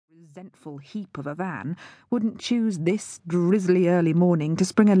resentful heap of a van wouldn't choose this drizzly early morning to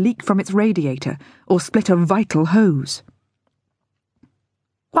spring a leak from its radiator or split a vital hose.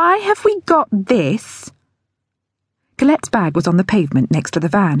 "Why have we got this?" Colette's bag was on the pavement next to the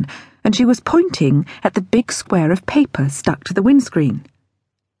van, and she was pointing at the big square of paper stuck to the windscreen.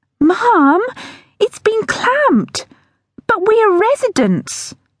 "Mum, it's been clamped, but we're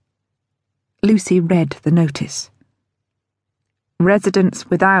residents." Lucy read the notice. "Residents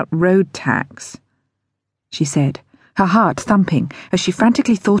without road tax," she said, her heart thumping as she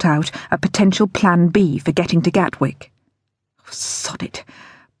frantically thought out a potential plan B for getting to Gatwick. "Sod it.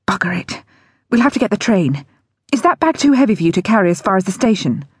 Bugger it. We'll have to get the train. Is that bag too heavy for you to carry as far as the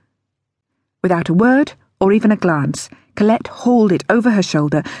station?" Without a word or even a glance, Colette hauled it over her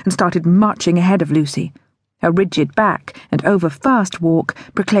shoulder and started marching ahead of Lucy, her rigid back and over-fast walk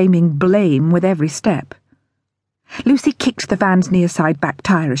proclaiming blame with every step. Lucy kicked the van's near side back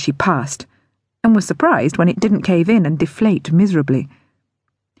tire as she passed, and was surprised when it didn't cave in and deflate miserably.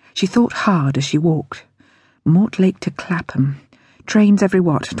 She thought hard as she walked. Mortlake to Clapham. Trains every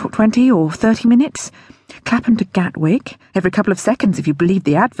 20 or 30 minutes? Clapham to Gatwick, every couple of seconds if you believed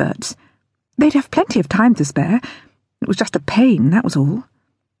the adverts. They'd have plenty of time to spare. It was just a pain, that was all.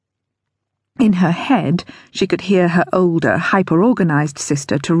 In her head, she could hear her older, hyper-organised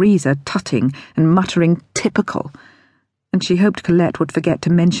sister Teresa tutting and muttering "typical," and she hoped Colette would forget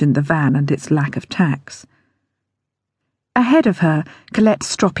to mention the van and its lack of tax. Ahead of her,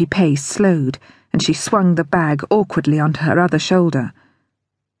 Colette's stroppy pace slowed, and she swung the bag awkwardly onto her other shoulder.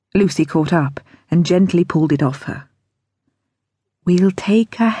 Lucy caught up and gently pulled it off her. "We'll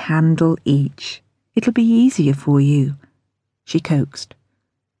take a handle each. It'll be easier for you," she coaxed.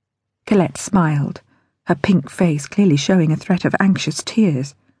 Colette smiled, her pink face clearly showing a threat of anxious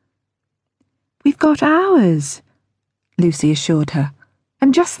tears. "We've got hours," Lucy assured her.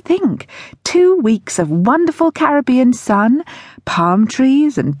 "And just think, 2 weeks of wonderful Caribbean sun, palm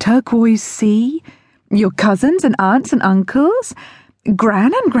trees and turquoise sea, your cousins and aunts and uncles,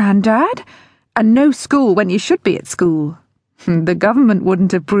 Gran and Grandad, and no school when you should be at school. The government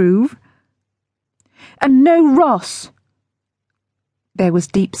wouldn't approve. And no Ross." There was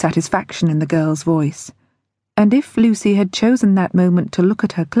deep satisfaction in the girl's voice, and if Lucy had chosen that moment to look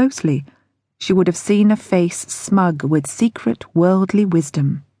at her closely, she would have seen a face smug with secret worldly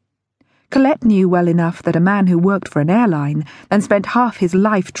wisdom. Colette knew well enough that a man who worked for an airline and spent half his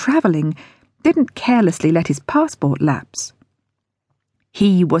life travelling didn't carelessly let his passport lapse.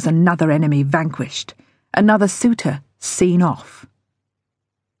 He was another enemy vanquished, another suitor seen off.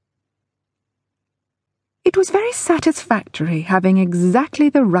 It was very satisfactory having exactly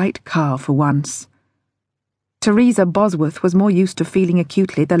the right car for once. Teresa Bosworth was more used to feeling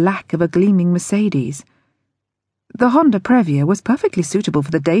acutely the lack of a gleaming Mercedes. The Honda Previa was perfectly suitable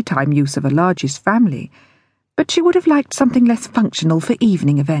for the daytime use of a largest family, but she would have liked something less functional for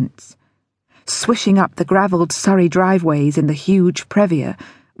evening events. Swishing up the gravelled Surrey driveways in the huge Previa,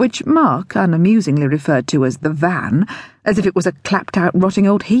 which Mark unamusingly referred to as the van, as if it was a clapped-out rotting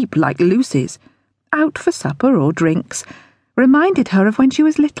old heap like Lucy's, out for supper or drinks, reminded her of when she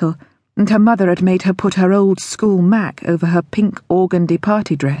was little, and her mother had made her put her old school mac over her pink organdy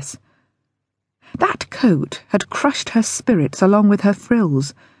party dress. That coat had crushed her spirits along with her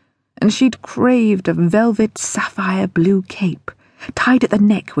frills, and she'd craved a velvet sapphire blue cape, tied at the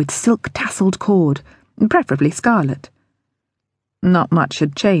neck with silk-tasselled cord, preferably scarlet. Not much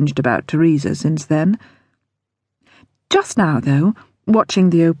had changed about Teresa since then. Just now, though, watching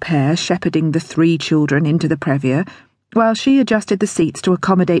the au pair shepherding the 3 children into the Previa, while she adjusted the seats to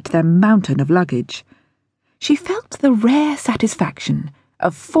accommodate their mountain of luggage, she felt the rare satisfaction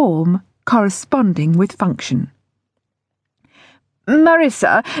of form corresponding with function.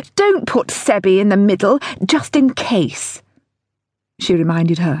 "Marissa, don't put Sebby in the middle, just in case," she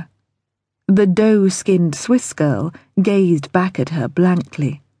reminded her. The doe-skinned Swiss girl gazed back at her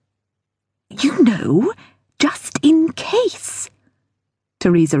blankly. "You know, just in case,"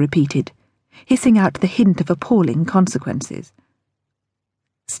 Teresa repeated, hissing out the hint of appalling consequences.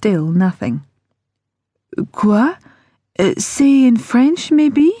 Still nothing. "Quoi? Say in French,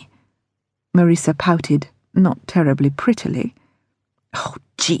 maybe?" Marissa pouted, not terribly prettily. "Oh,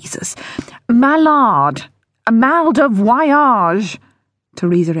 Jesus! Malade! A mal de voyage,"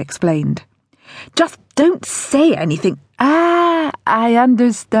 Teresa explained. "Just don't say anything." "Ah, I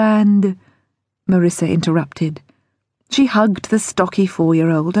understand," Marissa interrupted. She hugged the stocky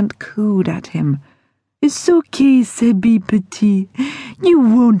 4-year-old and cooed at him. "It's okay, Sebby petit. You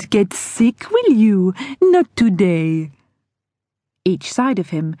won't get sick, will you? Not today." Each side of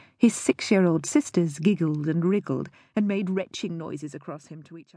him, his 6-year-old sisters giggled and wriggled and made retching noises across him to each other.